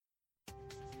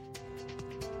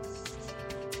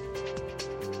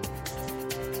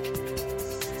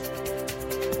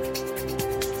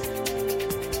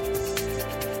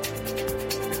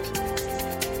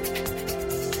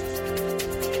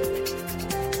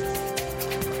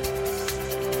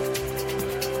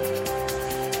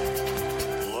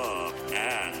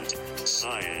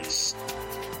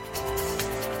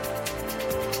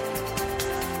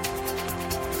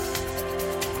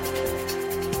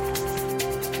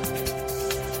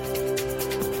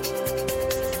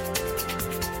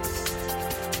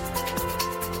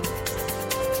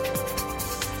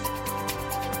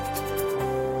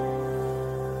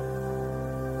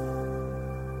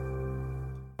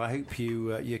hope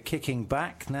you're kicking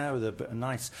back now with a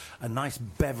nice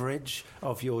beverage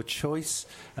of your choice,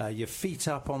 your feet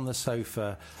up on the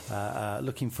sofa,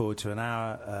 looking forward to an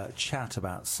hour chat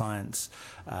about science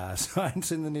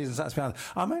in the news and science behind.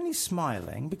 I'm only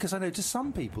smiling because I know to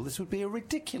some people this would be a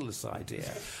ridiculous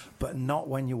idea, but not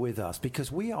when you're with us,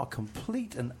 because we are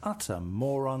complete and utter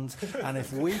morons, and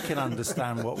if we can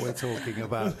understand what we're talking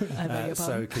about,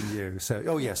 so can you. So,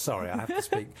 oh yes, sorry, I have to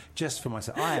speak just for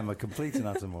myself. I am a complete and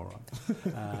utter moron,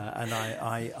 and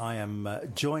I am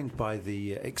joined by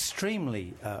the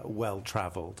extremely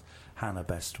well-travelled Hannah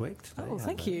Bestwick today. Oh,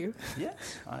 thank you. Yes.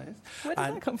 Where did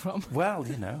that come from? Well,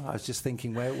 I was just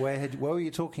thinking, where were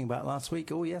you talking about last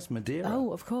week? Oh, yes, Madeira.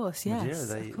 Oh, of course, yes.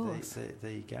 Madeira, of course.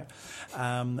 there you go.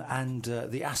 And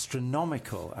the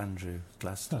astronomical Andrew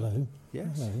Glaston. Hello.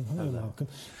 Yes. Hello, Malcolm.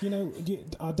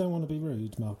 I don't want to be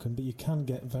rude, Malcolm, but you can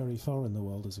get very far in the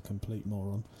world as a complete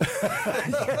moron.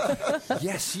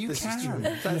 Yes, you can.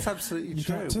 That's absolutely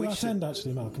true. To that end,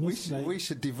 actually, Malcolm. We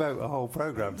should devote a whole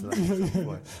programme to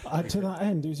that. To that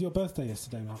end, it was your birthday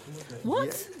yesterday, Malcolm.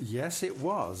 What? Yes, it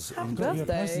was. Happy Got you a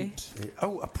birthday. present.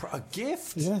 Oh, a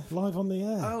gift? Yeah, live on the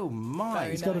air. Oh, my.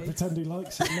 He's got to pretend he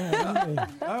likes it now, hasn't he?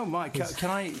 Oh, my. Can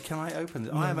I open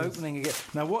it? I am opening a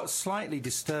gift. Now, what's slightly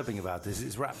disturbing about this is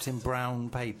it's wrapped in brown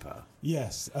paper.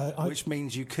 Yes. Which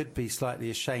means you could be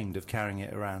slightly ashamed of carrying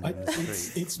it around in the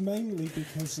street. It's mainly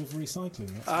because of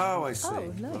recycling. Oh, I see.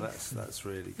 Oh, nice. Well, that's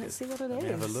really good. Let's see what it Let is. me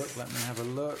have a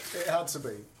look. It had to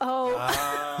be. Oh.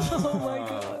 Oh, my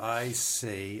God. I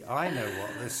see. I know what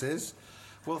this is.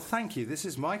 Well, thank you. This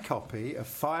is my copy of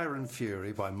Fire and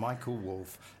Fury by Michael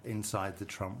Wolff inside the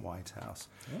Trump White House,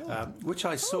 which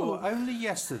I saw only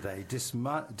yesterday,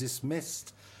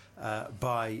 dismissed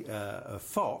by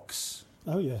Fox.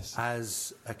 Oh, yes.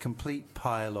 As a complete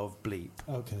pile of bleep.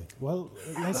 Okay. Well,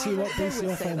 let's see what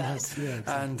BCFN has. Yeah,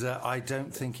 exactly. And I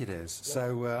don't think it is.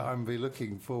 So I'm be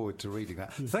looking forward to reading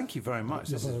that. Thank you very much.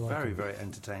 This is very, very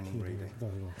entertaining reading.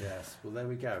 Very well. Yes. Well, there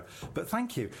we go. But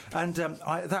thank you. And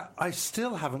I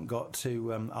still haven't got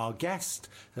to our guest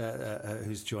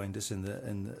who's joined us in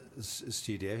the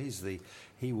studio.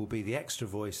 He will be the extra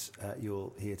voice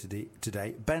you'll hear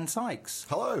today, Ben Sykes.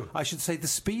 Hello. I should say the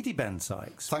speedy Ben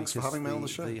Sykes. Thanks for having me on the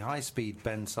show. The high-speed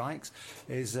Ben Sykes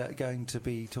is going to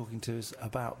be talking to us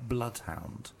about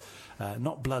Bloodhound.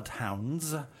 Not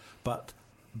Bloodhounds, but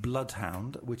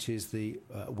Bloodhound, which is the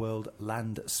world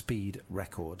land speed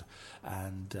record.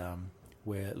 And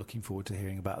we're looking forward to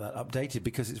hearing about that updated,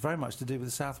 because it's very much to do with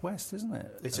the Southwest, isn't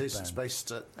it? It is. Ben? It's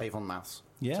based at Avonmouth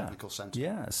Technical Centre.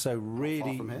 Yeah, so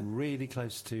really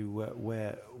close to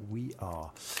where we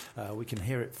are. We can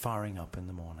hear it firing up in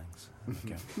the mornings.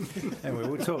 Okay. Anyway,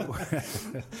 we'll talk.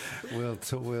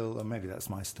 We'll maybe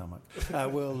that's my stomach.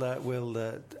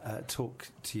 We'll talk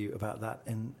to you about that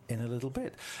in a little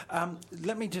bit.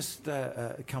 Let me just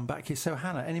come back here. So,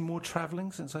 Hannah, any more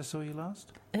travelling since I saw you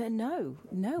last? No,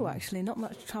 actually, not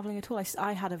much travelling at all.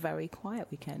 I had a very quiet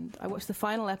weekend. I watched the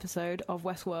final episode of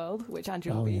Westworld, which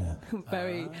Andrew will be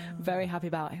very happy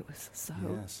about. It was so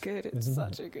good. It was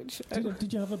such a good show.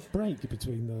 Did you have a break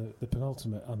between the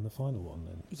penultimate and the final one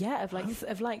then? Yeah,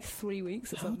 of like 3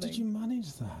 weeks or something. How did you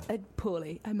manage that?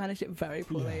 Poorly. I managed it very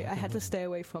poorly. Yeah, I had to stay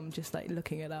away from just like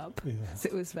looking it up. Yeah. So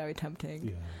it was very tempting.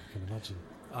 Yeah, I can imagine.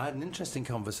 I had an interesting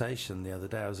conversation the other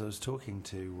day as I was talking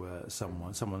to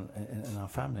someone in our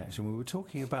family, actually. We were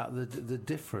talking about the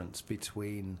difference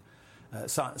between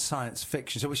science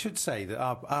fiction. So we should say that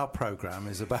our programme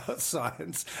is about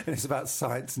science, and it's about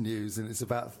science news, and it's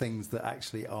about things that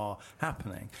actually are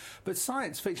happening. But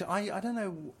science fiction, I don't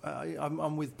know,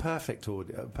 I'm with perfect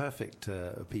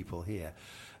people here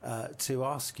to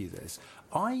ask you this.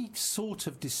 I sort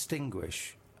of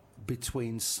distinguish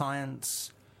between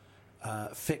science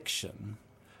fiction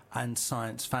and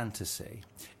science fantasy,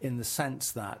 in the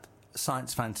sense that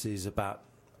science fantasy is about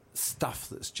stuff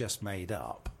that's just made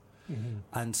up,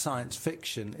 and science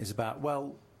fiction is about,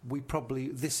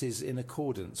 this is in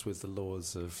accordance with the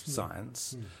laws of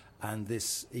science, and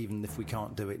this, even if we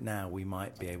can't do it now, we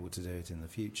might be able to do it in the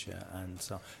future. And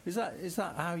so, is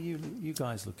that how you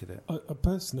guys look at it?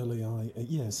 Personally,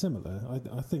 similar.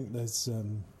 I think there's.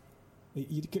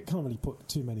 You can't really put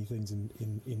too many things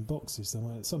in boxes.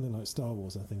 So something like Star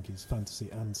Wars, I think, is fantasy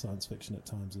and science fiction at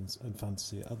times, and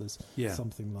fantasy at others. Yeah.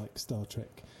 Something like Star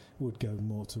Trek would go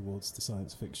more towards the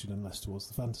science fiction and less towards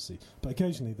the fantasy. But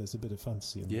occasionally there's a bit of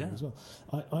fantasy in there as well.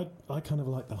 I kind of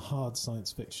like the hard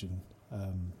science fiction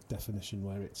definition,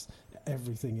 where it's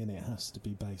everything in it has to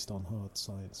be based on hard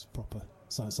science, proper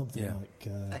science. Something like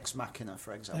Ex Machina,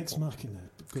 for example. Ex Machina,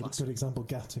 good example.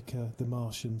 Gattaca, The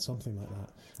Martian, something like that.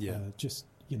 Yeah, just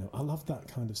I love that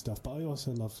kind of stuff, but I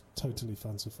also love totally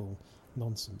fanciful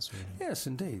nonsense, really. Yes,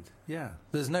 indeed. Yeah.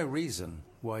 There's no reason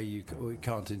why you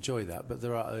can't enjoy that, but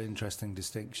there are interesting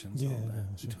distinctions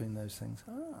between those things.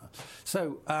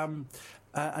 So,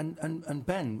 and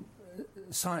Ben,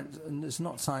 science, and it's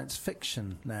not science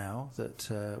fiction now that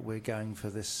we're going for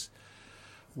this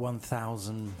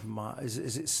 1,000 miles.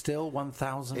 Is it still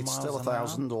 1,000 miles? It's still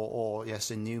 1,000, or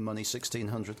yes, in new money,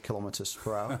 1,600 kilometres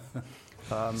per hour.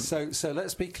 So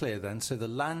let's be clear then. So the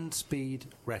land speed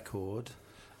record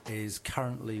is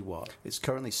currently what? It's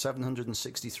currently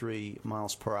 763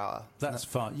 miles per hour. That's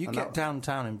far. You get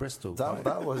downtown in Bristol.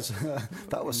 That was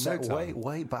set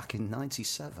way back in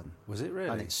 '97. Was it really?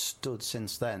 And it's stood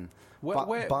since then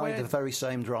by the very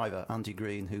same driver, Andy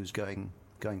Green, who's going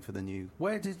for the new.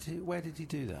 Where did he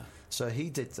do that? So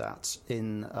he did that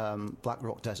in Black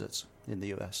Rock Desert in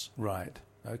the US. Right.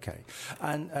 Okay.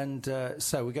 And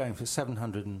so we're going for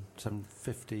 700 and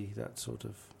 750, that sort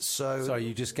of. So sorry,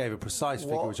 you just gave a precise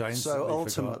figure, which I instantly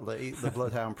forgot. So ultimately, the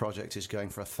Bloodhound project is going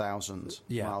for 1,000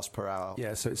 miles per hour.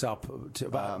 Yeah, so it's up to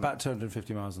about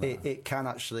 250 miles an hour. It can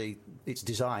actually, it's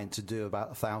designed to do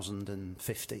about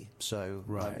 1,050, so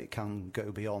it can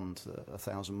go beyond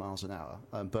 1,000 miles an hour.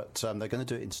 But they're going to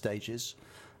do it in stages.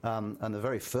 And the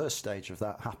very first stage of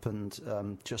that happened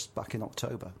just back in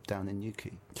October down in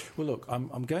Newquay. Well, look,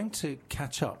 I'm going to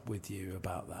catch up with you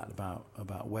about that,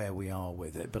 about where we are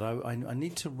with it. But I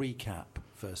need to recap,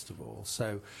 first of all.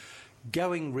 So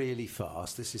going really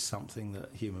fast, this is something that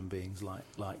human beings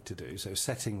like to do. So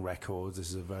setting records, this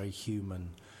is a very human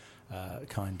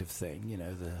kind of thing.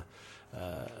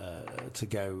 To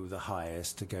go the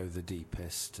highest, to go the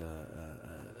deepest,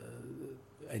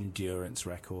 endurance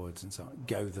records and so on,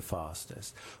 go the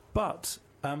fastest. But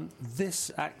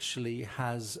this actually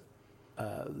has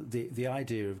the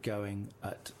idea of going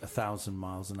at 1,000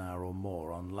 miles an hour or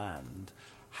more on land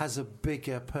has a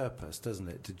bigger purpose, doesn't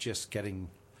it? To just getting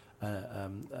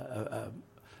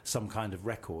some kind of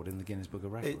record in the Guinness Book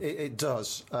of Records. It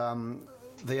does.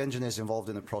 The engineers involved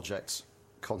in the project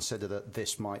consider that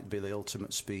this might be the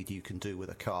ultimate speed you can do with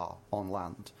a car on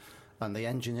land. And the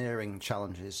engineering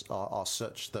challenges are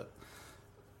such that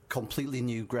completely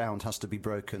new ground has to be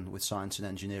broken with science and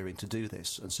engineering to do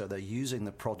this. And so they're using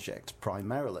the project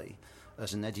primarily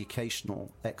as an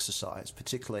educational exercise,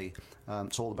 particularly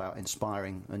it's all about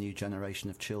inspiring a new generation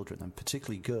of children, and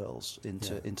particularly girls,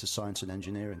 into science and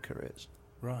engineering careers.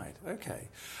 Right, okay.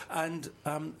 And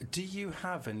do you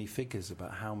have any figures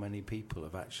about how many people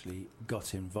have actually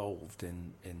got involved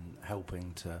in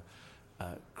helping to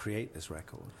create this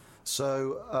record?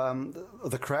 So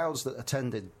the crowds that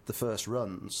attended the first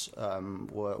runs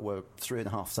were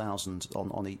 3,500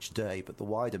 on each day, but the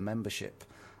wider membership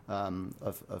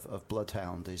of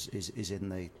Bloodhound is in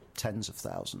the tens of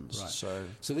thousands. Right.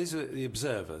 So these are the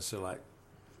observers, so like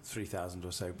 3,000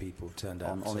 or so people turned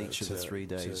out on each of the 3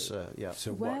 days.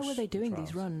 So where were they doing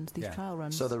these runs, these trial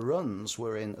runs? So the runs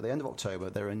were at the end of October.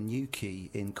 They're in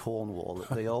Newquay in Cornwall,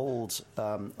 at the old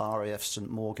RAF St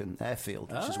Morgan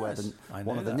airfield, which is where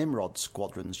one of the Nimrod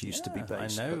squadrons used to be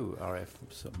based. I know RAF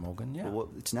St Morgan. Yeah, well,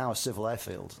 it's now a civil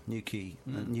airfield. Newquay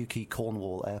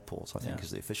Cornwall Airport, I think, is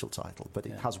the official title, but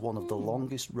it has one of the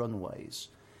longest runways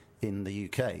in the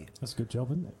UK. That's a good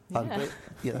job, isn't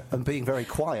it? And being very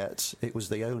quiet, it was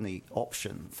the only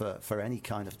option for any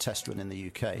kind of test run in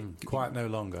the UK. Quiet no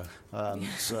longer.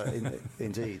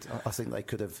 Indeed, I think they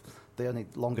could have. The only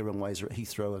longer runways are at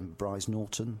Heathrow and Brize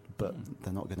Norton, but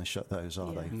they're not going to shut those,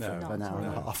 are they? For an hour and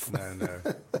a half.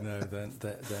 No,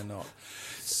 they're not.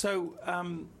 So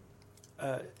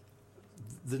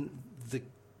the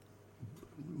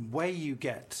way you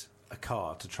get a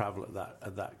car to travel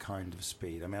at that kind of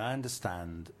speed. I mean, I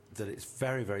understand that it's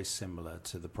very, very similar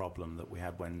to the problem that we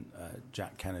had when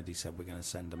Jack Kennedy said we're going to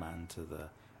send a man to the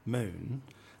moon,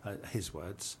 his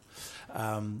words,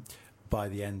 by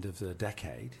the end of the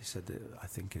decade. He said that, I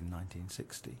think in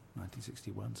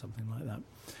 1961, something like that.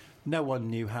 No one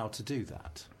knew how to do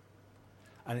that.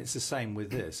 And it's the same with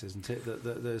this, isn't it?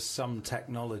 That there's some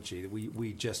technology that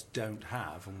we just don't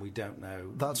have, and we don't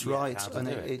know. That's right, how to do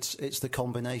it. It's the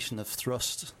combination of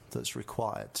thrust that's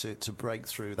required to break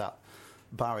through that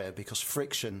barrier, because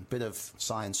friction, bit of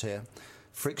science here,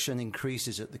 friction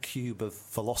increases at the cube of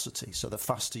velocity. So the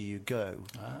faster you go,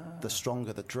 the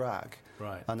stronger the drag.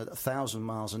 Right. And at 1,000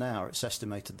 miles an hour, it's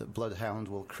estimated that Bloodhound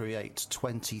will create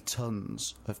 20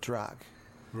 tons of drag.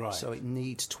 Right. So it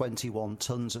needs 21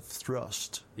 tons of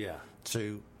thrust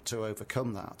to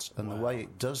overcome that. And the way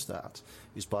it does that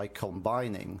is by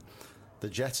combining the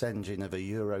jet engine of a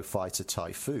Eurofighter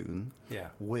Typhoon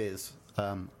with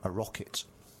a rocket.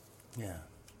 Yeah.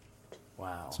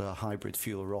 Wow. So a hybrid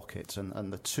fuel rocket,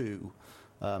 and the two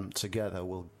together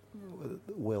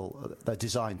they're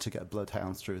designed to get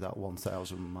Bloodhound through that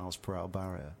 1,000 miles per hour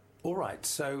barrier. All right.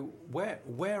 So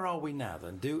where are we now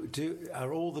then?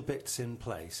 Are all the bits in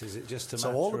place? Is it just a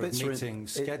matter of meeting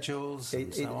schedules?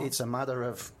 It's a matter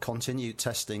of continued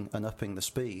testing and upping the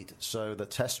speed. So the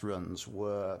test runs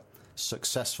were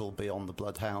successful beyond the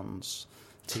Bloodhounds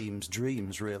team's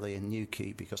dreams, really, in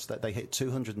Newquay, because they hit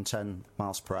 210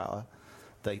 miles per hour.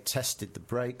 They tested the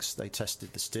brakes, they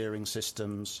tested the steering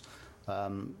systems.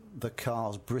 The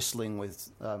car's bristling with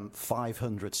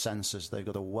 500 sensors. They've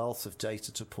got a wealth of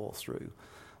data to pour through.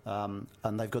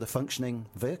 And they've got a functioning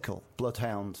vehicle.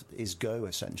 Bloodhound is go,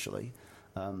 essentially,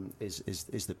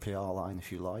 is the PR line,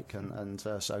 if you like. And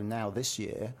so now this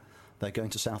year, they're going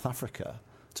to South Africa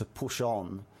to push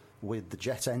on with the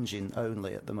jet engine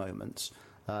only at the moment,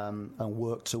 and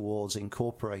work towards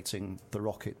incorporating the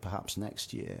rocket perhaps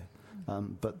next year.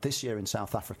 But this year in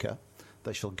South Africa,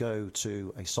 they shall go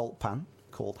to a salt pan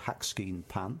called Hakskeen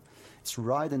Pan. It's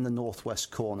right in the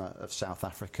northwest corner of South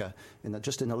Africa,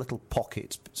 just in a little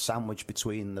pocket sandwiched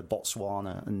between the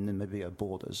Botswana and Namibia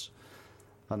borders.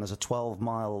 And there's a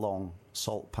 12-mile-long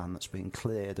salt pan that's been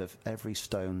cleared of every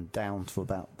stone down to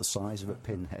about the size of a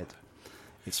pinhead.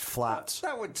 It's flat.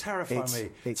 That would terrify me.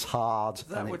 It's hard,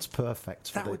 it's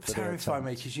perfect. That would terrify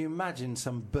me, because you imagine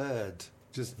some bird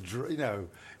just,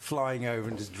 flying over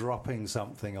and just dropping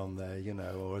something on there,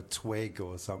 or a twig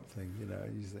or something,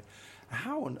 You think,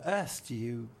 how on earth do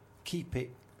you keep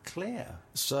it clear?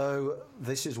 So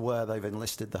this is where they've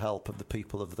enlisted the help of the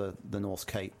people of the North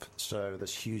Cape. So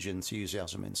there's huge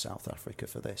enthusiasm in South Africa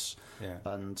for this. Yeah.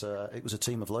 And it was a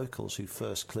team of locals who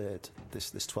first cleared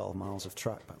this 12 miles of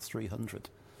track, about 300.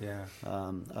 Yeah.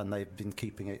 And they've been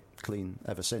keeping it clean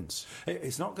ever since.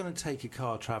 It's not going to take a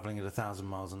car travelling at 1,000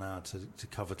 miles an hour to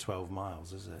cover 12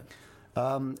 miles, is it?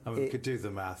 We could do the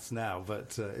maths now,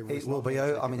 but it will be.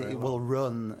 It will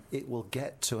run. It will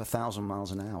get to 1,000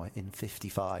 miles an hour in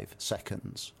 55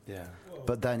 seconds. Yeah.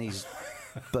 But then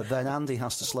Andy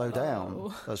has to slow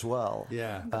down as well.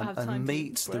 Yeah. And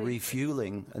meet the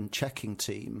refuelling and checking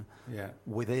team. Yeah.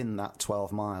 Within that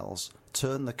 12 miles,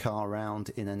 turn the car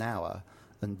around in an hour,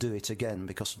 and do it again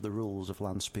because of the rules of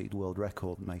land speed world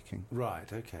record making.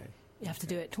 Right. Okay. You have to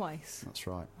do it twice. That's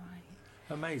right.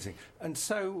 Amazing. And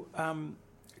so,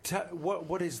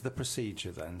 what is the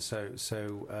procedure then?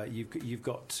 So you've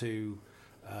got to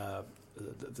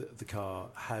the car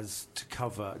has to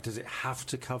cover. Does it have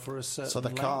to cover a certain? So the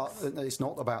length? car, it's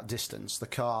not about distance. The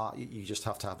car, you just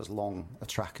have to have as long a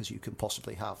track as you can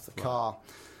possibly have. The car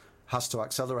has to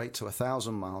accelerate to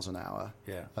 1,000 miles an hour.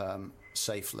 Yeah.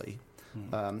 Safely.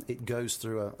 It goes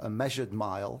through a measured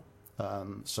mile.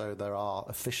 So there are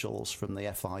officials from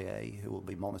the FIA who will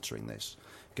be monitoring this.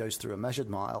 Goes through a measured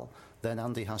mile. Then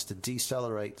Andy has to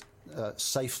decelerate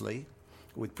safely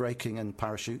with braking and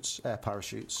air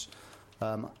parachutes,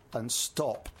 and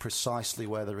stop precisely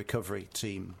where the recovery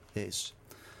team is.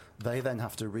 They then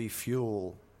have to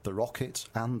refuel the rocket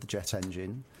and the jet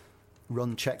engine,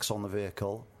 run checks on the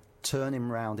vehicle, turn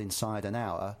him round inside an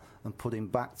hour, and put him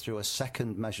back through a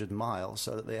second measured mile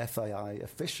so that the FAI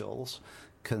officials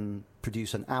can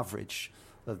produce an average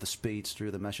of the speeds through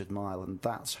the measured mile, and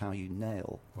that's how you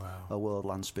nail a world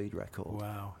land speed record.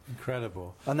 Wow,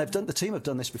 incredible! And the team have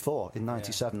done this before in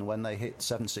 '97 when they hit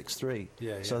 763.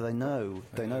 So they know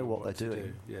what they're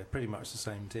doing. Yeah, pretty much the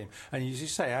same team. And you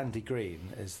say Andy Green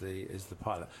is the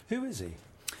pilot. Who is he?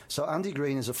 So Andy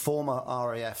Green is a former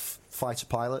RAF fighter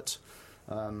pilot.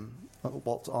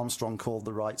 What Armstrong called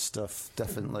the right stuff,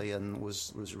 definitely, and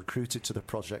was recruited to the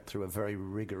project through a very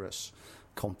rigorous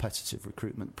competitive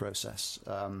recruitment process.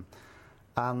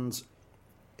 And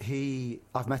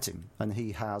I've met him, and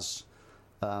he has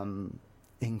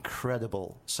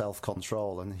incredible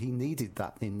self-control, and he needed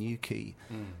that in Newquay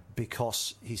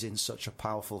because he's in such a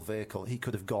powerful vehicle. He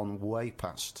could have gone way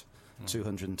past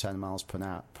 210 miles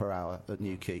per hour at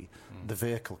Newquay. The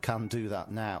vehicle can do that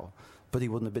now, but he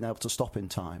wouldn't have been able to stop in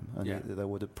time, and there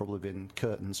would have probably been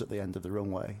curtains at the end of the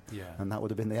runway, and that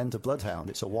would have been the end of Bloodhound.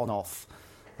 It's a one-off.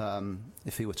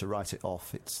 If he were to write it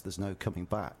off, there's no coming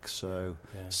back. So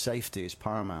safety is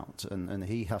paramount, and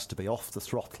he has to be off the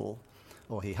throttle,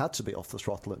 or he had to be off the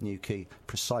throttle at Newquay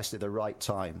precisely the right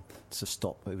time to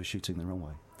stop overshooting the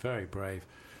runway. Very brave.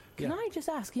 Can I just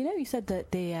ask? You said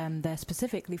that they're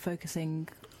specifically focusing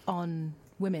on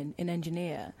women in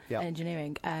engineering,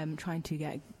 trying to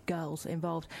get girls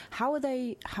involved. How are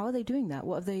they doing that?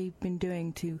 What have they been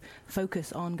doing to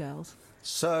focus on girls?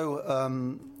 So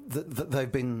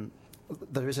they've been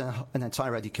there is an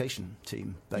entire education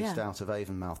team based out of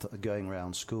Avonmouth that are going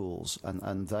around schools,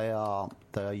 and they are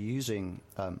using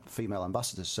female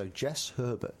ambassadors. So Jess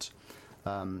Herbert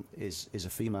is a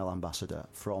female ambassador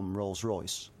from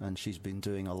Rolls-Royce, and she's been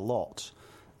doing a lot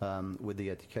with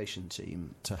the education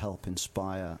team to help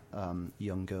inspire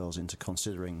young girls into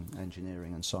considering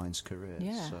engineering and science careers.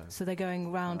 Yeah, so they're going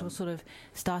around or sort of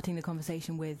starting the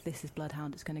conversation with, this is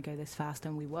Bloodhound, it's going to go this fast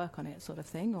and we work on it sort of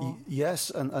thing? Or? Yes,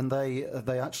 and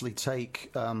they actually take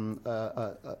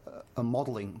a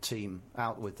modelling team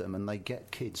out with them, and they get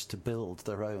kids to build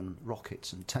their own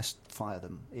rockets and test fire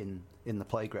them in the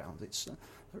playground. It's an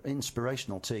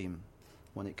inspirational team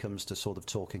when it comes to sort of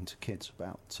talking to kids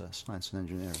about science and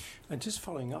engineering. And just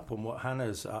following up on what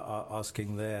Hannah's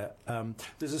asking there,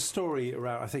 there's a story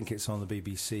around, I think it's on the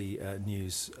BBC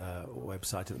News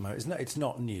website at the moment. It's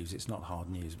not news, it's not hard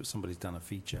news, but somebody's done a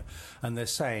feature. And they're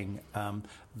saying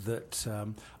that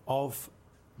of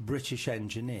British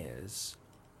engineers,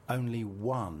 only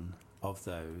one of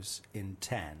those in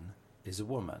 10 is a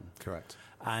woman. Correct.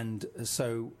 And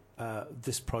so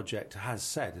this project has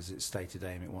said, as its stated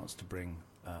aim, it wants to bring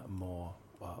more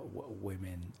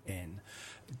women in.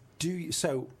 You've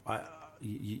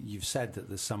said that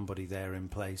there's somebody there in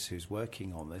place who's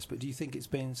working on this, but do you think it's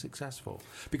been successful?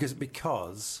 Because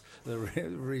the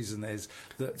reason is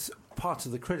that part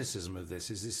of the criticism of this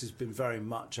has been very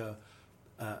much a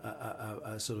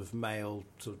sort of male,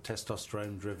 sort of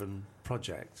testosterone-driven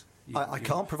project. I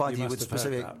can't provide you with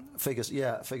specific figures.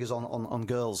 Yeah, figures on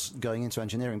girls going into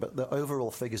engineering, but the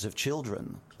overall figures of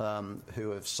children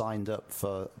who have signed up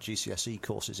for GCSE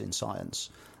courses in science,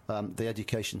 the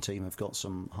education team have got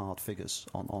some hard figures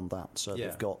on that. So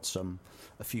they've got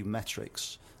a few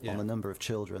metrics on the number of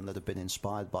children that have been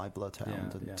inspired by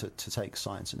Bloodhound to take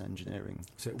science and engineering.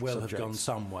 So it will have gone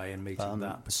some way in meeting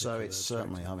that. So it's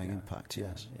certainly having impact.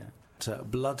 Yes. Yeah.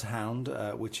 Bloodhound,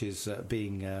 which is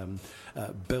being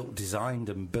designed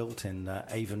and built in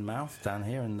Avonmouth down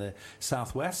here in the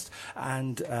southwest,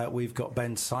 and we've got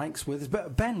Ben Sykes with us.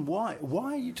 But Ben, why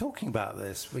are you talking about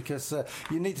this? Because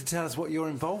you need to tell us what your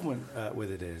involvement with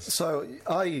it is. So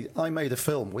I made a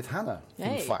film with Hannah,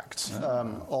 in fact,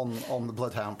 on the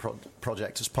Bloodhound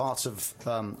project as part of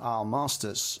our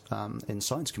masters in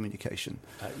science communication.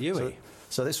 At UWE.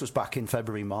 So this was back in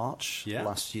February, March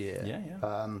last year.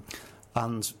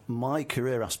 And my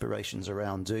career aspirations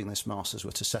around doing this Masters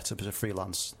were to set up as a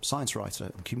freelance science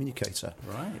writer and communicator.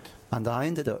 Right. And I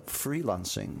ended up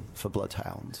freelancing for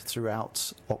Bloodhound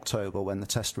throughout October when the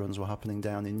test runs were happening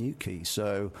down in Newquay.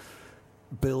 So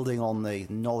building on the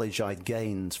knowledge I'd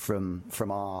gained from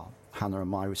our Hannah and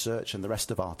my research and the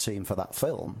rest of our team for that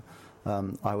film,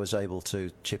 I was able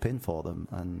to chip in for them,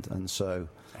 and so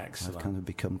I've kind of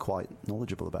become quite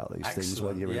knowledgeable about these things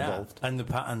when you're involved. And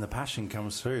the passion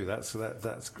comes through.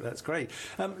 That's great.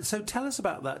 So tell us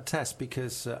about that test,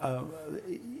 because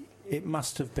it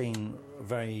must have been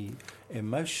very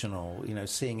emotional,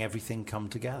 seeing everything come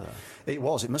together. It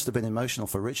was. It must have been emotional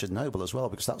for Richard Noble as well,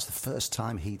 because that's the first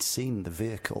time he'd seen the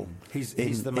vehicle. He's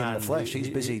the man in the flesh. He's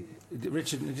busy.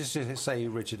 Richard, just to say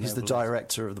Richard He's Noble the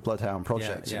director of the Bloodhound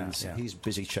project. Yeah, he's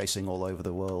busy chasing all over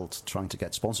the world trying to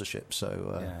get sponsorship.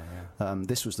 So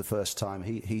this was the first time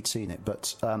he'd seen it.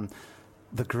 But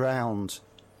the ground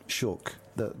shook.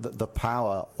 The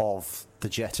power of the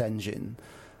jet engine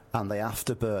and the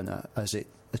afterburner as it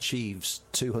achieves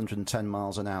 210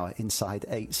 miles an hour inside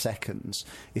 8 seconds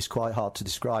is quite hard to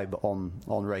describe on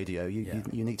radio. You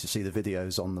need to see the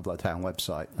videos on the Bloodhound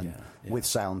website and with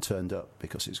sound turned up,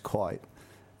 because it's quite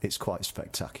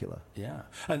spectacular. Yeah,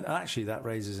 and actually that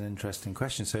raises an interesting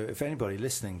question. So if anybody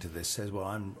listening to this says, well,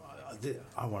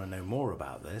 I want to know more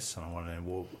about this, and I want to know,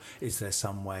 well, is there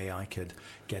some way I could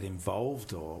get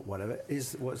involved or whatever?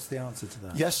 What's the answer to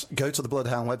that? Yes, go to the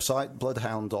Bloodhound website,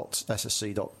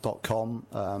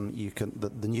 bloodhound.ssc.com. You can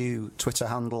the new Twitter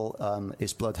handle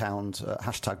is Bloodhound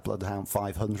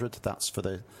 #Bloodhound500. That's for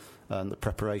the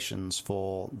preparations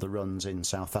for the runs in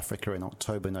South Africa in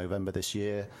October, November this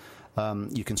year.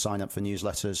 You can sign up for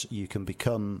newsletters. You can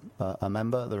become a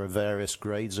member. There are various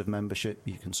grades of membership.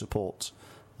 You can support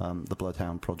the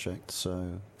Bloodhound project.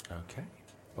 So okay,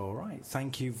 all right,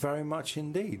 thank you very much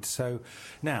indeed. So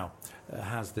now,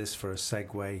 how's this for a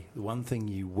segue? The one thing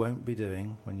you won't be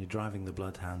doing when you're driving the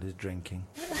Bloodhound is drinking.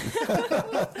 You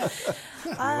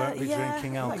won't be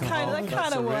drinking alcohol.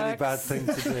 That's a really bad thing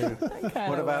to do.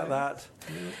 What about that?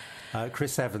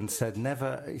 Chris Evans said,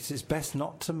 it's best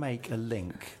not to make a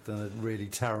link than a really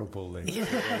terrible link. There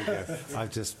we go. I've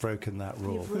just broken that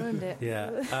rule. You've ruined it.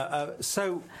 Yeah.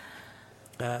 So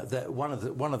that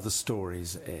one of the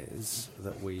stories is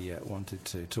that we wanted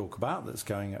to talk about that's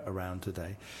going around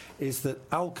today is that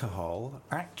alcohol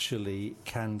actually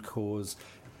can cause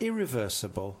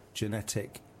irreversible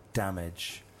genetic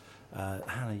damage.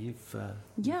 Hannah, you've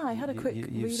I had a quick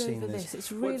read over this. It's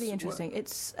really interesting.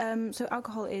 It's so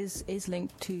alcohol is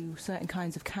linked to certain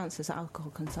kinds of cancers,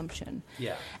 alcohol consumption.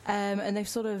 Yeah. And they've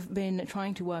sort of been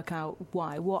trying to work out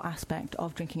what aspect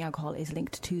of drinking alcohol is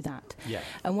linked to that. Yeah.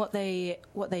 And what they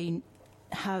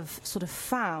have sort of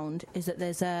found is that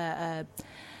there's a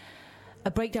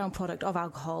breakdown product of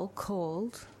alcohol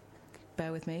called,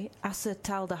 bear with me,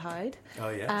 acetaldehyde. Oh,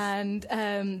 yes.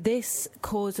 And this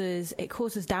causes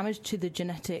damage to the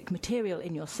genetic material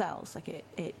in your cells. Like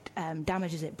it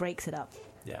damages it, breaks it up.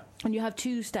 Yeah. And you have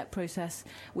two-step process,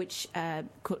 which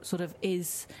sort of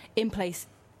is in place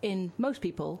in most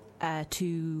people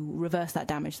to reverse that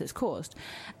damage that's caused.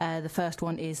 The first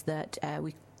one is that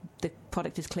the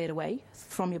product is cleared away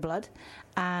from your blood,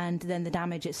 and then the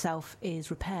damage itself is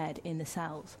repaired in the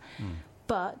cells.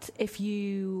 But if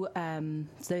you, in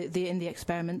the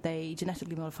experiment, they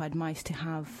genetically modified mice to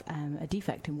have a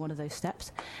defect in one of those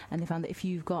steps, and they found that if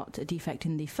you've got a defect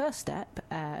in the first step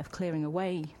of clearing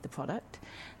away the product,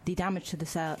 the damage to the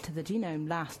cell, to the genome,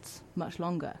 lasts much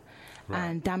longer. Right.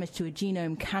 And damage to a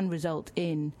genome can result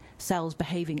in cells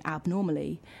behaving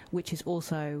abnormally, which is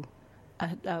also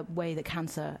a way that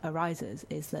cancer arises,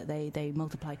 is that they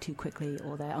multiply too quickly,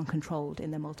 or they're uncontrolled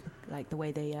in their the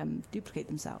way they duplicate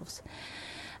themselves.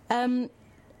 And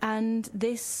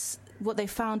this, what they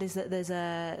found is that there's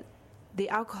the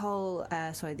aldehyde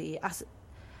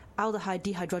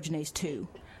dehydrogenase 2,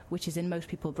 which is in most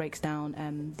people breaks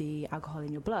down the alcohol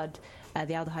in your blood,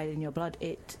 the aldehyde in your blood.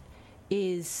 It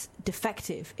is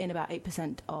defective in about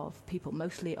 8% of people,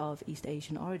 mostly of East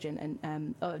Asian origin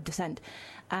and descent.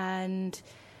 And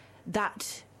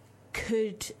that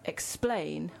could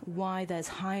explain why there's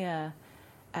higher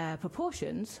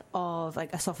proportions of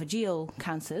like esophageal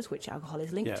cancers, which alcohol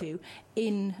is linked to,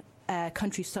 in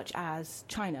countries such as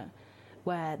China,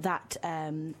 where that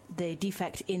the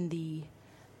defect in the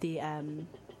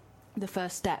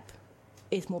first step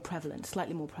is more prevalent,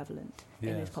 slightly more prevalent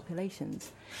in those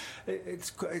populations.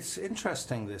 It's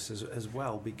interesting this as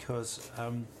well, because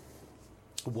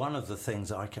one of the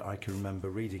things I can remember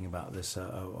reading about this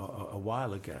a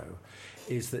while ago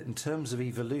is that in terms of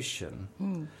evolution,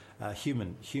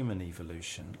 human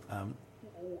evolution,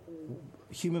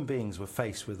 human beings were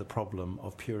faced with the problem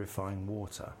of purifying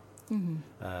water.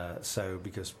 So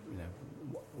because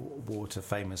water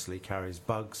famously carries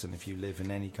bugs, and if you live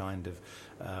in any kind of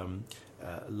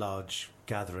large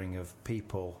gathering of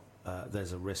people,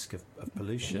 there's a risk of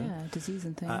pollution. Yeah, disease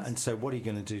and things. And so what are you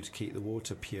going to do to keep the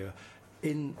water pure?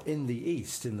 In the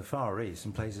East, in the Far East,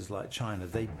 in places like China,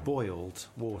 they boiled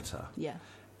water. Yeah.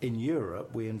 In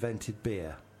Europe, we invented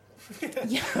beer.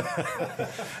 Yeah.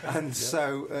 And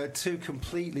so two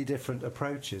completely different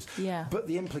approaches. Yeah. But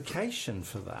the implication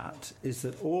for that is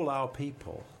that all our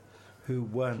people who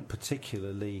weren't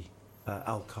particularly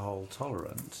alcohol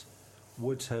tolerant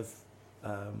would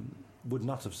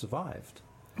not have survived.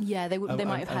 Yeah, they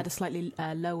might have had a slightly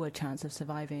lower chance of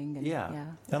surviving.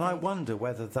 And I wonder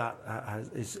whether that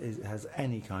has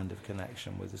any kind of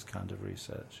connection with this kind of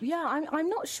research. Yeah, I'm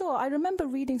not sure. I remember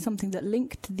reading something that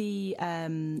linked the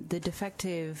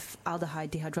defective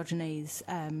aldehyde dehydrogenase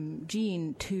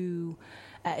gene to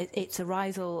its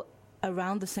arisal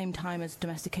around the same time as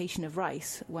domestication of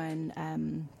rice, when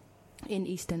in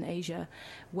Eastern Asia,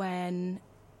 where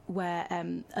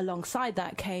alongside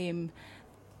that came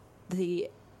the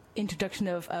introduction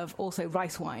of also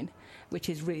rice wine, which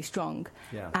is really strong.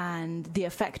 Yeah. And the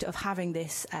effect of having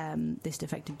this this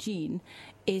defective gene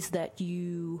is that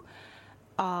you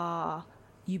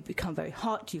become very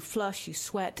hot, you flush, you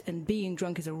sweat, and being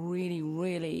drunk is a really,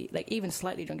 really, like even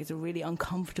slightly drunk is a really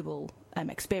uncomfortable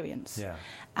experience. Yeah.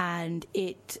 And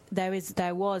there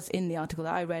was in the article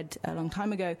that I read a long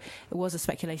time ago, it was a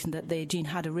speculation that the gene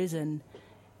had arisen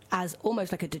as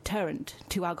almost like a deterrent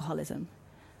to alcoholism.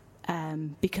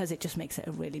 Because it just makes it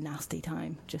a really nasty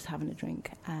time, just having a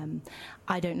drink.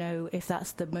 I don't know if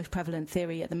that's the most prevalent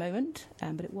theory at the moment,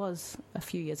 but it was a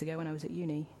few years ago when I was at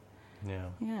uni.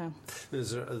 Yeah.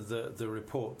 There's the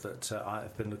report that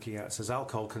I've been looking at says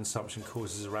alcohol consumption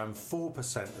causes around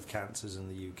 4% of cancers in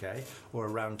the UK, or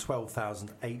around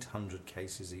 12,800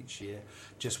 cases each year.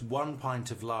 Just 1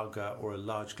 pint of lager or a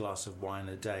large glass of wine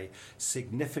a day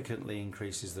significantly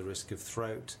increases the risk of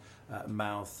throat,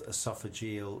 mouth,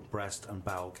 esophageal, breast and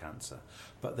bowel cancer.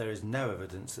 But there is no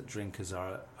evidence that drinkers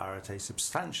are at a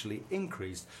substantially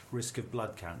increased risk of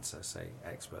blood cancer, say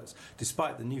experts,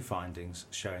 despite the new findings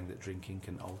showing that drinking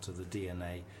can alter the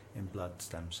DNA in blood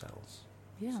stem cells.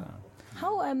 Yeah.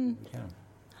 So,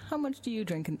 how much do you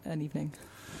drink an evening?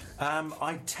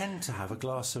 I tend to have a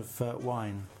glass of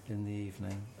wine in the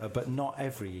evening, but not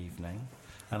every evening.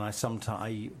 And I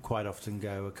quite often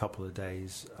go a couple of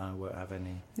days, I won't have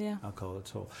any alcohol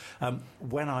at all.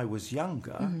 When I was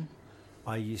younger,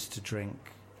 I used to drink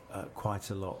quite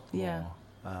a lot more.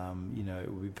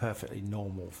 It would be perfectly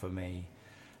normal for me.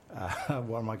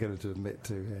 What am I going to admit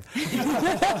to here?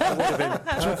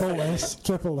 Triple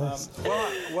this.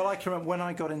 Well, I can remember when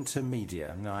I got into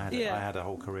media. I had a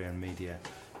whole career in media.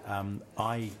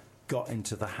 I got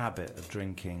into the habit of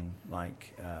drinking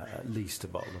at least a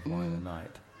bottle of wine a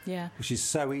night. Yeah. Which is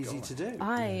so easy to do.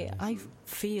 I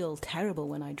feel terrible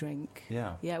when I drink.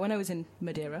 Yeah. Yeah, when I was in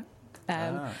Madeira,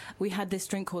 we had this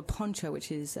drink called poncha,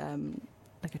 which is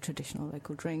like a traditional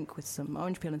local drink with some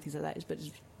orange peel and things like that, but it's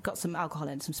got some alcohol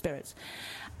in, some spirits.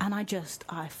 And I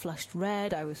flushed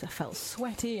red, I felt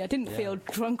sweaty, I didn't feel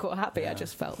drunk or happy, I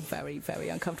just felt very, very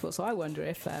uncomfortable. So I wonder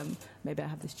if maybe I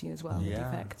have this gene as well.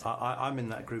 Yeah, I'm in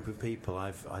that group of people.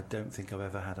 I don't think I've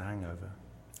ever had a hangover.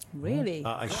 Really?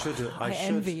 I should have. I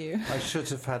envy you. I should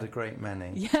have had a great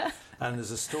many. Yeah. And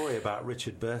there's a story about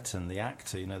Richard Burton, the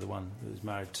actor, the one who was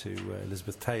married to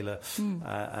Elizabeth Taylor,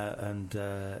 and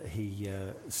he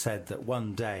said that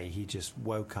one day he just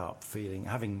woke up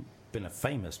having been a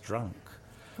famous drunk,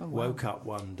 woke up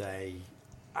one day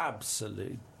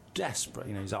absolutely desperate.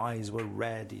 His eyes were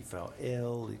red, he felt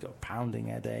ill, he got a pounding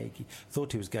headache, he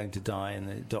thought he was going to die, and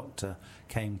the doctor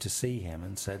came to see him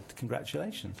and said,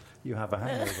 "Congratulations, you have a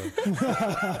hangover."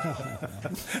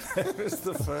 It was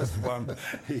the first one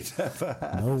he'd ever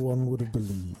had. No one would have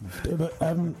believed. But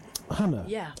Hannah,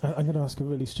 I'm going to ask a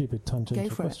really stupid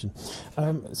tangential question.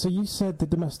 So you said the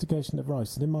domestication of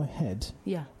rice, and in my head,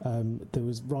 there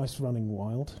was rice running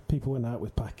wild. People went out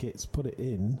with packets, put it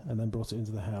in, and then brought it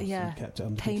into the house and kept it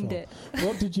under control. It.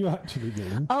 What did you actually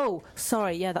mean? Oh,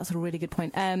 sorry. Yeah, that's a really good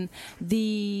point.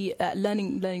 The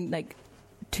learning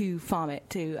to farm it,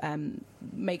 to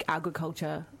make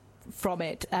agriculture from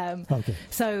it.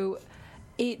 So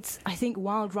I think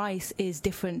wild rice is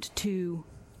different to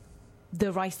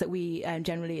the rice that we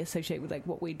generally associate with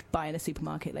what we'd buy in a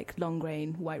supermarket, like long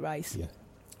grain white rice. Yeah.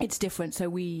 It's different. So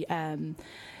we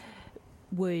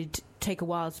would take a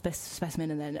wild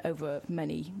specimen and then over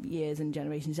many years and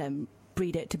generations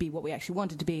breed it to be what we actually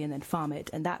want it to be and then farm it.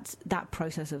 And that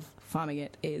process of farming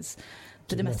it is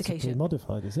the domestication.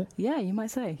 Modified, is it? Yeah, you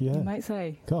might say. Yeah. You might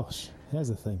say. Gosh, here's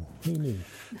a thing. Who knew?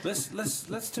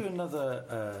 Let's do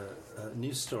another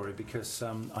news story, because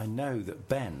I know that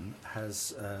Ben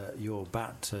you're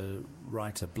about to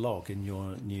write a blog in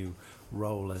your new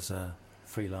role as a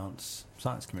freelance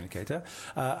science communicator,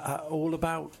 all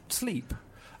about sleep.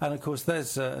 And, of course,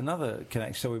 there's another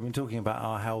connection. So we've been talking about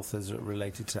our health as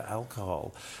related to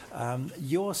alcohol.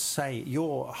 You're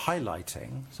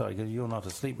highlighting, sorry, you're not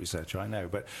a sleep researcher, I know,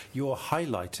 but you're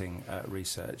highlighting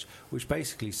research which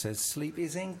basically says sleep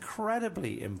is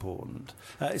incredibly important.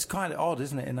 It's kind of odd,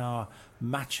 isn't it, in our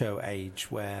macho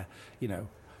age where,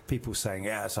 people saying,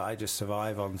 yes, I just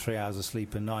survive on 3 hours of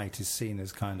sleep a night is seen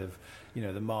as kind of,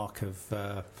 the mark of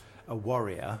a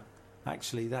warrior.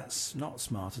 Actually, that's not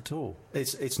smart at all.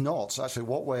 It's not. Actually,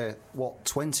 what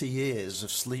 20 years of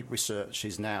sleep research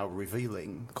is now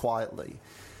revealing quietly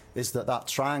is that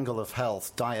triangle of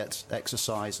health, diet,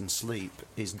 exercise and sleep,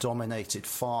 is dominated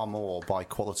far more by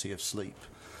quality of sleep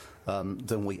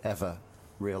than we ever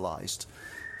realised.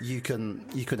 You can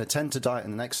attend to diet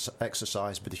and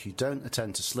exercise, but if you don't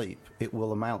attend to sleep, it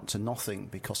will amount to nothing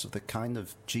because of the kind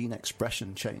of gene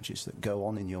expression changes that go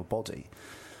on in your body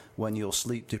when you're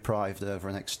sleep deprived over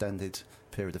an extended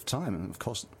period of time. And of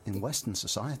course, in Western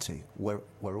society, we're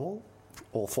all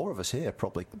four of us here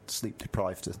probably sleep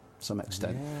deprived to some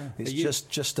extent. Yeah. It's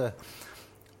just a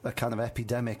kind of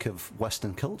epidemic of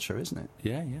Western culture, isn't it?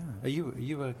 Yeah. Are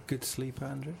you a good sleeper,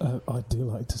 Andrew? I do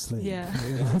like to sleep. Yeah,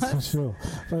 that's for sure.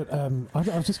 But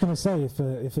I was just going to say,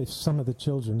 if some of the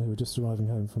children who are just arriving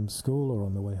home from school or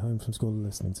on the way home from school are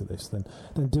listening to this, then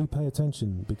do pay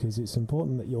attention, because it's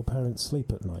important that your parents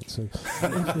sleep at night. So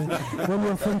when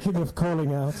you're thinking of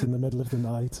calling out in the middle of the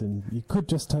night and you could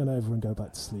just turn over and go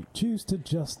back to sleep, choose to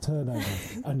just turn over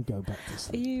and go back to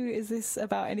sleep. Is this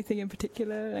about anything in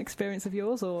particular, an experience of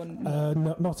yours? Or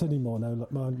not anymore. No,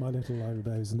 my little Lyra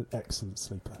Bear is an excellent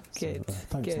sleeper. Good. So,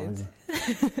 thanks,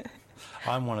 Lyra.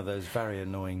 I'm one of those very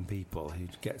annoying people who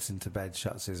gets into bed,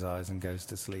 shuts his eyes, and goes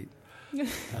to sleep.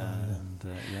 And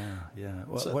yeah.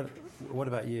 What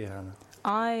about you, Hannah?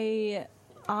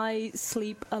 I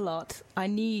sleep a lot. I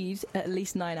need at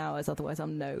least 9 hours, otherwise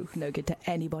I'm no good to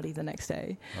anybody the next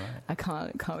day. Right. I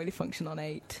can't really function on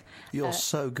 8. You're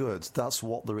so good. That's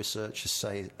what the researchers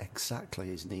say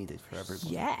exactly is needed for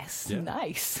everybody. Yes,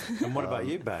 nice. And what about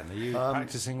you, Ben? Are you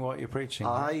practicing what you're preaching?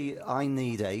 I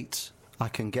need 8. I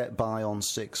can get by on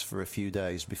 6 for a few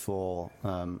days before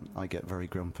I get very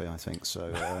grumpy, I think.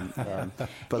 So,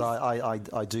 but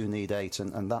I do need 8,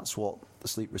 and that's what the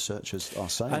sleep researchers are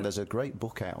saying. And there's a great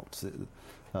book out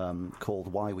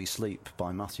called Why We Sleep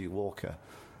by Matthew Walker.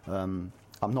 I'm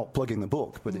not plugging the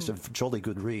book, but it's a jolly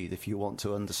good read if you want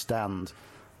to understand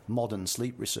modern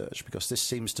sleep research, because this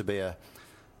seems to be a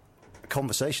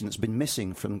conversation that's been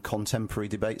missing from contemporary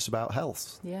debates about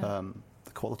health. Yeah.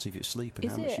 The quality of your sleep and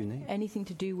how much you need. Is it anything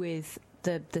to do with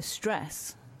the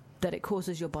stress that it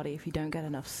causes your body if you don't get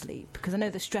enough sleep? Because I know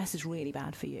the stress is really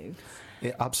bad for you.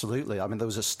 Yeah, absolutely. I mean, there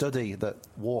was a study that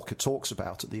Walker talks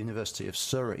about at the University of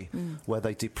Surrey where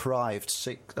they deprived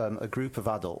a group of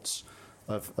adults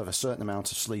of a certain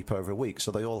amount of sleep over a week.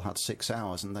 So they all had 6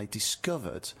 hours, and they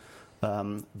discovered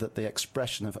that the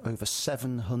expression of over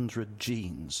 700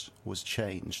 genes was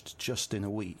changed just in a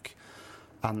week.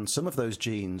 And some of those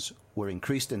genes were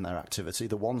increased in their activity,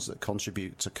 the ones that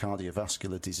contribute to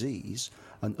cardiovascular disease,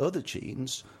 and other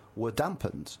genes were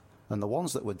dampened. And the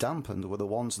ones that were dampened were the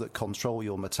ones that control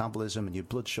your metabolism and your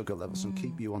blood sugar levels and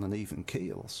keep you on an even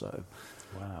keel. So,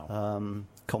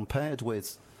 compared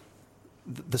with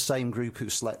the same group who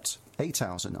slept 8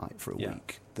 hours a night for a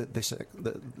week,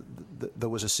 there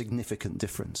was a significant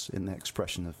difference in the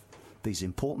expression of these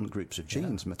important groups of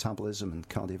genes, metabolism and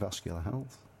cardiovascular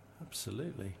health.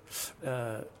 Absolutely.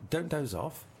 Don't doze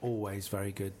off. Always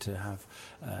very good to have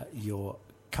your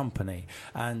company.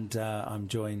 And I'm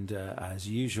joined, as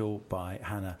usual, by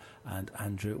Hannah and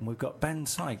Andrew. And we've got Ben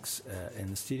Sykes in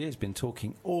the studio. He's been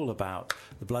talking all about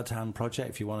the Bloodhound Project.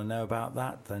 If you want to know about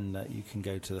that, then you can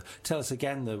go to tell us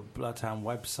again, the Bloodhound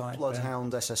website.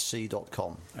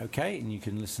 Bloodhoundssc.com. Okay, and you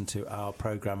can listen to our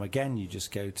programme again. You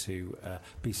just go to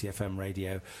BCFM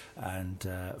Radio and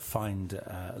find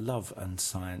Love and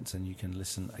Science, and you can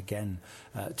listen again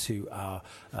to our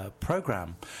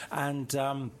programme.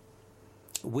 And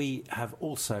we have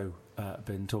also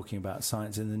been talking about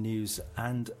science in the news,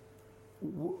 and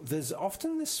there's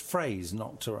often this phrase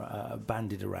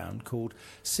bandied around called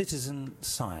citizen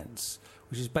science,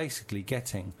 which is basically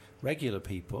getting regular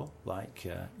people like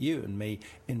you and me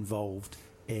involved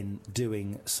in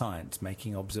doing science,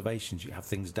 making observations. You have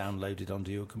things downloaded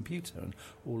onto your computer and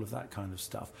all of that kind of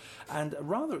stuff. And a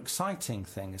rather exciting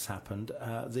thing has happened.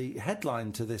 The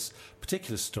headline to this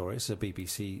particular story, it's a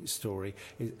BBC story,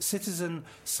 is Citizen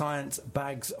Science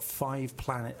Bags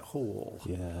 5-Planet Haul.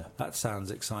 Yeah. That sounds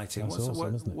exciting.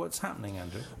 What's happening,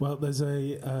 Andrew? Well, there's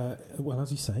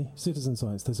as you say, Citizen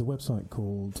Science, there's a website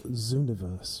called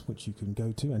Zooniverse, which you can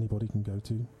go to, anybody can go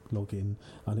to, log in,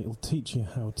 and it'll teach you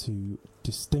how to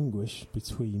distinguish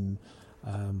between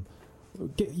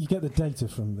you get the data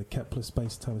from the Kepler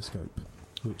Space Telescope,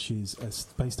 which is a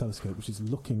space telescope which is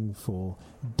looking for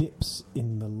dips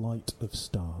in the light of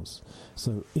stars.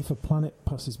 So if a planet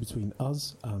passes between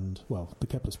us and, the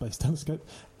Kepler Space Telescope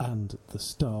and the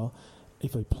star,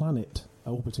 if a planet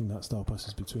orbiting that star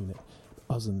passes between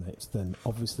us and it, then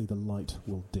obviously the light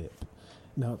will dip.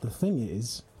 Now the thing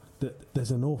is that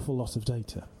there's an awful lot of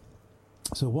data.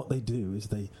 So what they do is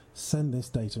they send this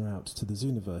data out to the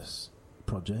Zooniverse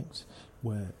project,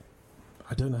 where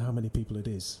I don't know how many people it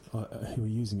is who are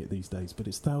using it these days, but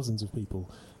it's thousands of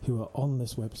people who are on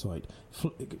this website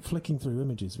flicking through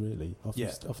images, really, of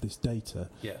this data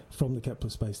from the Kepler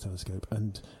Space Telescope,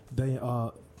 and they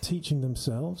are teaching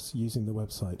themselves, using the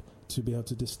website, to be able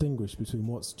to distinguish between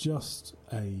what's just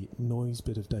a noise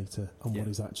bit of data and what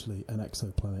is actually an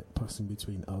exoplanet passing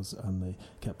between us and the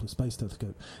Kepler Space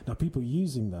Telescope. Now, people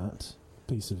using that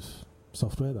piece of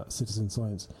software, that Citizen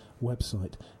Science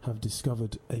website, have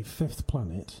discovered a 5th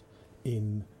planet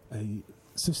in a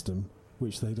system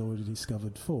which they'd already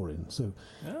discovered 4 in. So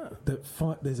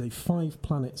there's a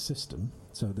 5-planet system.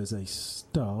 So there's a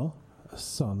star, a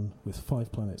sun, with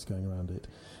 5 planets going around it,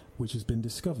 which has been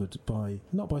discovered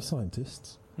not by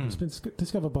scientists. It's been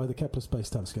discovered by the Kepler Space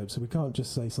Telescope, so we can't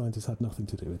just say scientists had nothing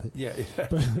to do with it. Yeah.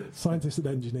 But scientists and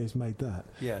engineers made that.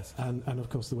 Yes. And of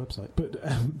course the website. But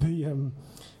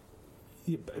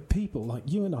people like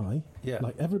you and I,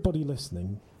 like everybody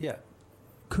listening,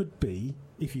 could be,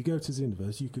 if you go to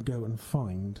Zooniverse, you could go and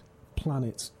find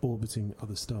planets orbiting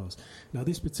other stars. Now,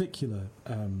 this particular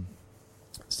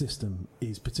system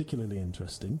is particularly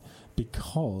interesting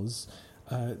because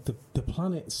the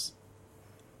planets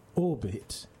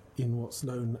orbit in what's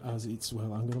known as I'm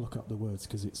going to look up the words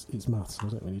because it's maths, and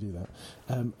I don't really do that.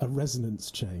 A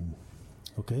resonance chain.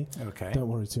 Okay. Don't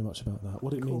worry too much about that.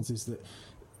 What it means is that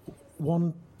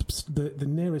the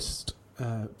nearest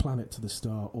planet to the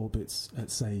star orbits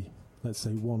at let's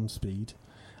say 1 speed,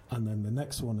 and then the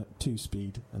next one at 2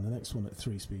 speed, and the next one at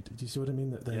 3 speed. Do you see what I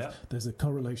mean? That there's a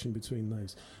correlation between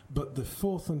those. But the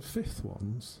 4th and 5th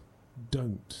ones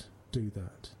don't do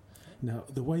that. Now,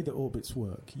 the way that orbits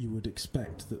work, you would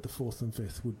expect that the 4th and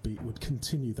 5th would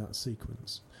continue that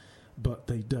sequence, but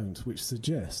they don't, which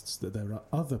suggests that there are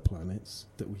other planets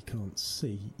that we can't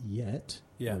see yet,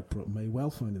 may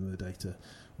well find in the data,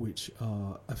 which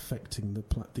are affecting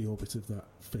the orbit of that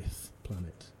 5th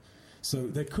planet. So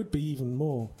there could be even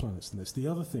more planets than this. The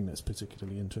other thing that's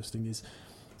particularly interesting is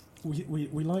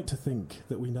we like to think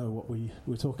that we know what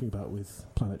we're talking about with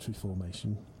planetary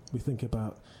formation. We think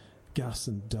about gas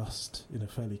and dust in a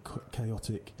fairly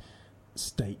chaotic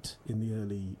state in the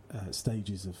early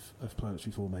stages of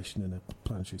planetary formation in a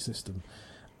planetary system,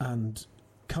 and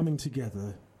coming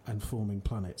together and forming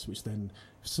planets, which then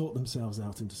sort themselves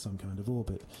out into some kind of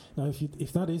orbit. Now,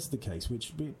 if that is the case,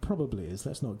 which it probably is,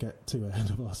 let's not get too ahead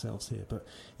of ourselves here, but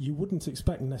you wouldn't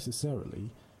expect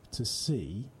necessarily to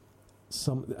see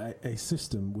a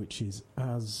system which is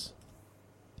as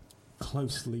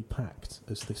closely packed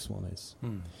as this one is.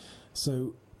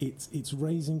 So it's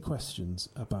raising questions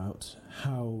about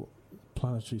how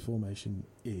planetary formation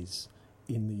is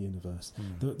in the universe.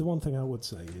 The one thing I would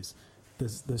say is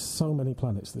there's so many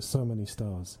planets, there's so many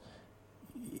stars.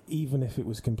 Even if it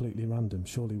was completely random,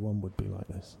 surely one would be like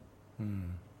this.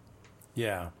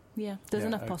 Yeah, there's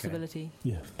enough possibility,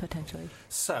 potentially.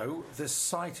 So the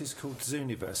site is called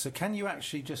Zooniverse. So can you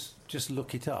actually just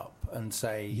look it up and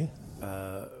say,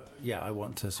 I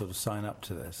want to sort of sign up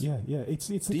to this? Yeah. It's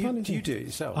do you do it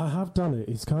yourself? I have done it.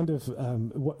 It's kind of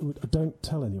don't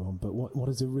tell anyone. But what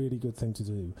is a really good thing to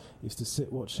do is to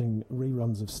sit watching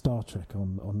reruns of Star Trek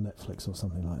on Netflix or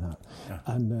something like that,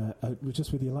 and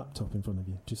just with your laptop in front of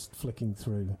you, just flicking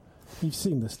through. You've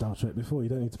seen the Star Trek before, you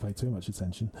don't need to pay too much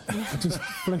attention. Just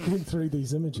flicking through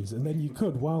these images, and then you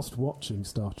could, whilst watching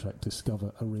Star Trek,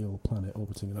 discover a real planet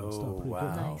orbiting another star.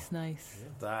 Wow. Nice.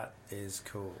 That is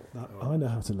cool. I know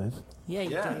how to live. Yeah,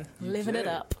 you do. Living it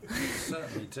up. You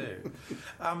certainly do.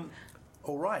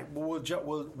 All right, well,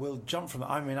 we'll jump from that.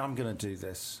 I mean, I'm going to do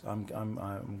this. I'm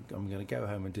going to go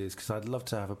home and do this, because I'd love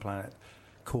to have a planet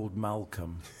called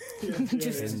Malcolm. Don't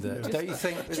you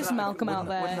think? Just Malcolm out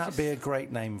there. Wouldn't that be a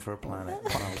great name for a planet?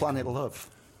 Planet Love.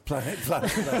 Planet Love,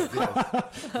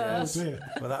 yes. Oh dear.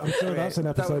 Well, I'm sure that's an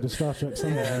episode of Star Trek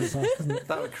somewhere.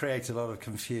 That would create a lot of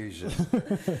confusion.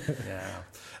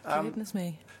 Goodness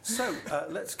me. So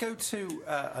let's go to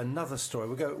another story.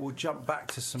 We'll jump back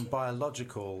to some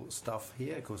biological stuff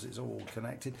here, because it's all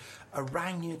connected.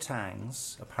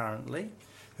 Orangutans, apparently,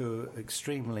 who are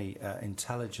extremely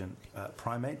intelligent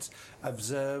primates,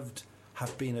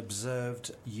 have been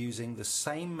observed using the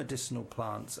same medicinal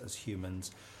plants as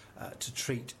humans to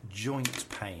treat joint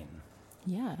pain.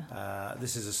 Yeah.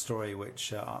 This is a story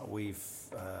which we've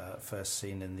first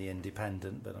seen in The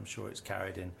Independent, but I'm sure it's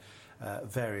carried in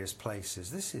various places.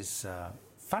 This is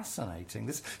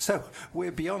fascinating. So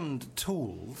we're beyond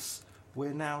tools.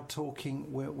 We're now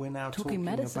talking. We're now talking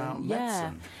medicine. About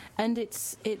medicine. And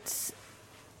it's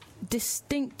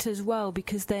distinct as well,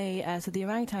 because they so the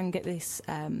orangutan get this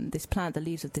plant, the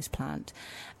leaves of this plant,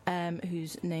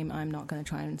 whose name I'm not going to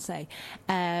try and say,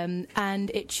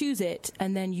 and it chews it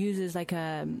and then uses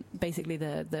basically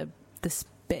the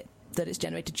spit that it's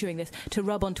generated chewing this to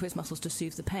rub onto its muscles to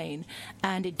soothe the pain,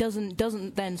 and it doesn't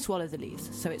then swallow the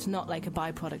leaves, so it's not like a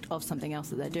byproduct of something else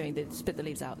that they're doing. They spit the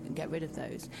leaves out and get rid of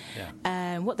those.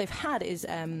 What they've had is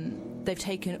they've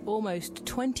taken almost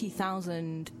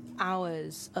 20,000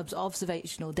 hours of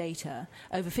observational data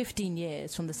over 15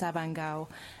 years from the Sabangau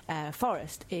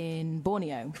forest in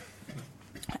Borneo,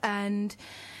 and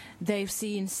they've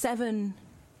seen 7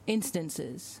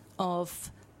 instances of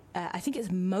I think it's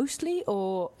mostly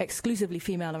or exclusively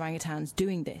female orangutans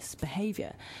doing this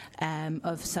behavior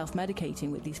of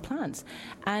self-medicating with these plants,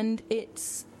 and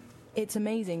it's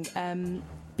amazing.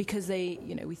 Because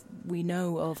we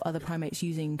know of other primates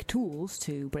using tools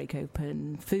to break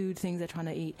open food, things they're trying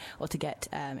to eat, or to get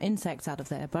insects out of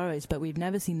their burrows, but we've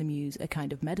never seen them use a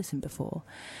kind of medicine before.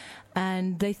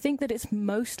 And they think that it's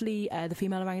mostly the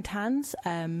female orangutans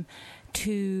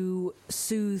to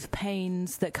soothe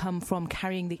pains that come from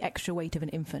carrying the extra weight of an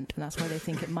infant, and that's why they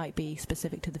think it might be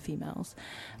specific to the females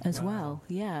as well.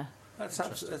 Yeah. That's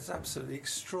absolutely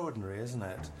extraordinary, isn't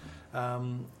it?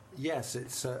 Yes,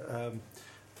 it's...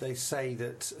 they say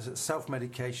that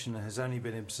self-medication has only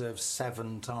been observed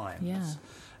 7 times. Yeah.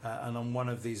 And on one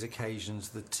of these occasions,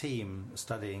 the team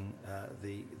studying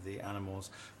the animals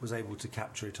was able to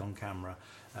capture it on camera.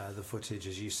 The footage,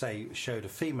 as you say, showed a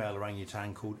female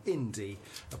orangutan called Indy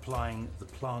applying the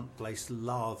plant-based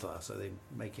lather, so they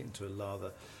make it into a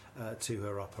lather, to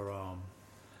her upper arm.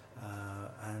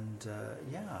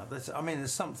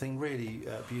 There's something really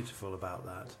beautiful about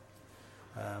that.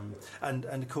 And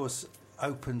of course,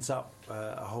 opens up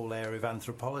a whole area of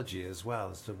anthropology as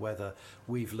well, as to whether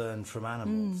we've learned from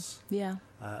animals,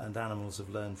 and animals have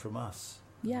learned from us.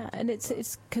 Yeah, and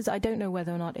it's because I don't know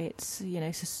whether or not it's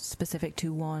specific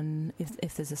to one,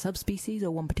 if there's a subspecies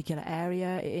or one particular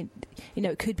area.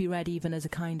 It could be read even as a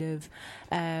kind of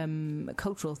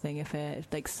cultural thing. If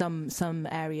like some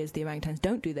areas the orangutans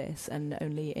don't do this, and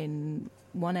only in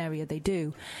one area they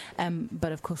do.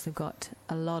 But of course they've got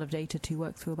a lot of data to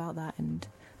work through about that, and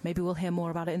maybe we'll hear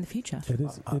more about it in the future. It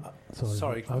is.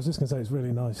 Sorry. I was just going to say it's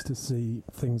really nice to see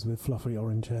things with fluffy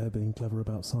orange hair being clever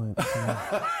about science.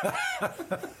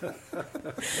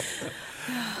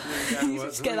 You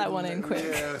just get that one in quick.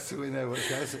 Yeah, so we know what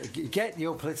goes. Get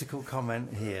your political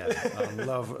comment here on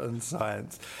Love and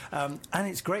Science. And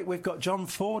it's great. We've got John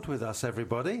Ford with us,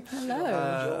 everybody.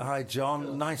 Hello. Hi,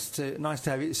 John. Nice to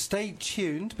have you. Stay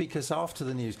tuned, because after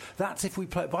the news, that's if we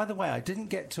play. By the way, I didn't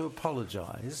get to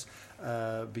apologise.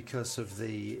 Because of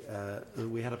we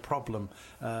had a problem.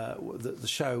 The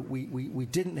show, we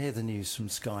didn't hear the news from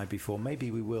Sky before. Maybe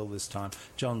we will this time.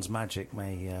 John's magic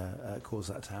may cause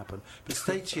that to happen. But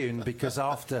stay tuned, because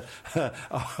after the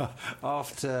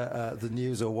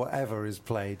news or whatever is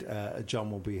played, John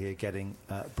will be here getting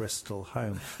Bristol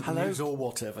home. Hello, news or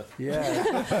whatever.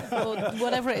 Yeah, or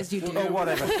whatever it is you do. Or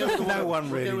whatever. No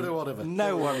one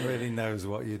really knows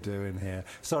what you're doing here.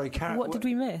 Sorry, Karen. What did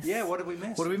we miss? Yeah, what did we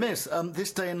miss?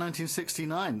 This day in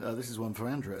 1969, this is one for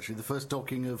Andrew actually, the first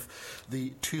docking of the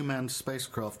 2-manned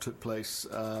spacecraft took place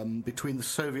between the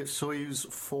Soviet Soyuz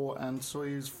 4 and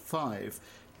Soyuz 5.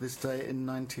 This day in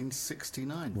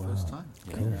 1969, wow. First time.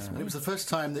 Yeah. And it was the first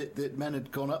time that men had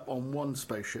gone up on one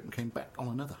spaceship and came back on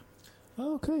another.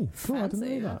 Oh, okay. Cool. I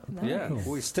didn't know that. Yeah, cool.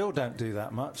 We still don't do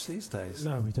that much these days.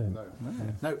 No, we don't.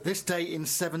 No, this day in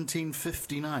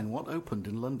 1759, what opened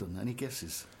in London? Any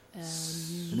guesses?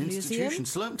 An institution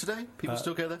still open today. People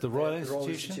still go there. The Royal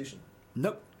Institution?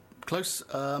 Nope. Close,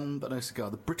 but no cigar.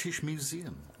 The British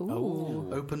Museum. Ooh.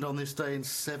 Opened on this day in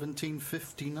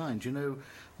 1759. Do you know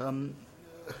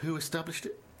who established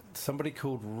it? Somebody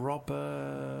called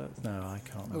Robert... No, I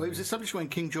can't remember. Well, it was established when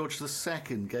King George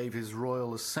II gave his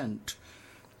royal assent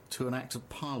to an Act of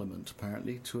Parliament,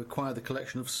 apparently, to acquire the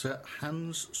collection of Sir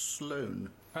Hans Sloane.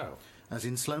 Oh. As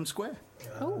in Sloane Square.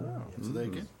 Oh. So there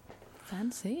you go.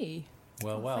 Fancy.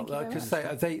 Well, because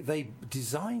they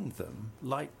designed them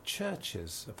like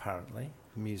churches, apparently,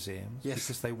 museums,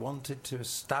 because they wanted to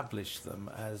establish them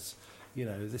as,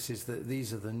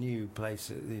 these are the new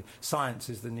places. Science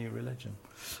is the new religion.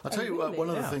 I'll tell you one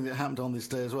other thing that happened on this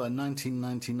day as well, in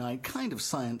 1999, kind of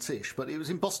science-ish, but it was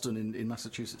in Boston, in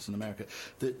Massachusetts, in America,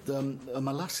 that a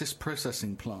molasses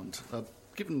processing plant.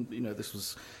 Given, this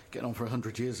was getting on for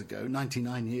 100 years ago,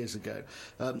 99 years ago,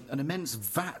 an immense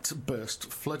vat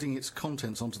burst, flooding its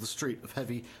contents onto the street of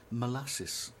heavy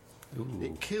molasses. Ooh.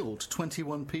 It killed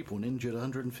 21 people and injured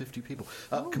 150 people.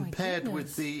 Compared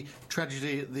with the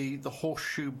tragedy at the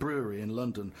Horseshoe Brewery in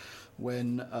London,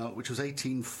 which was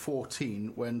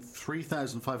 1814, when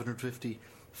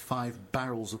 3,555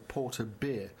 barrels of porter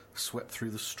beer swept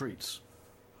through the streets.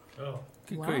 Oh,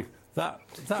 good grief. That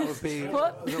would be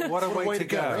what a way to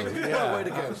go. Yeah. What a way to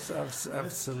go.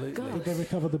 Absolutely. Did they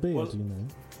recover the beer, do you know?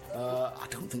 I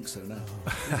don't think so, no.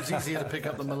 It's easier to pick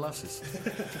up the molasses.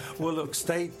 Well, look,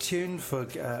 stay tuned for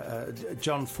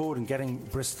John Ford and getting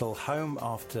Bristol home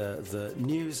after the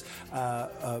news.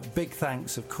 Big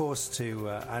thanks, of course, to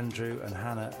Andrew and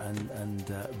Hannah and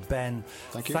Ben.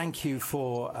 Thank you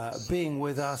for being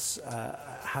with us.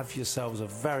 Have yourselves a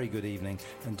very good evening,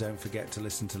 and don't forget to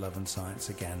listen to Love and Science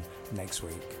again next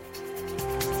week.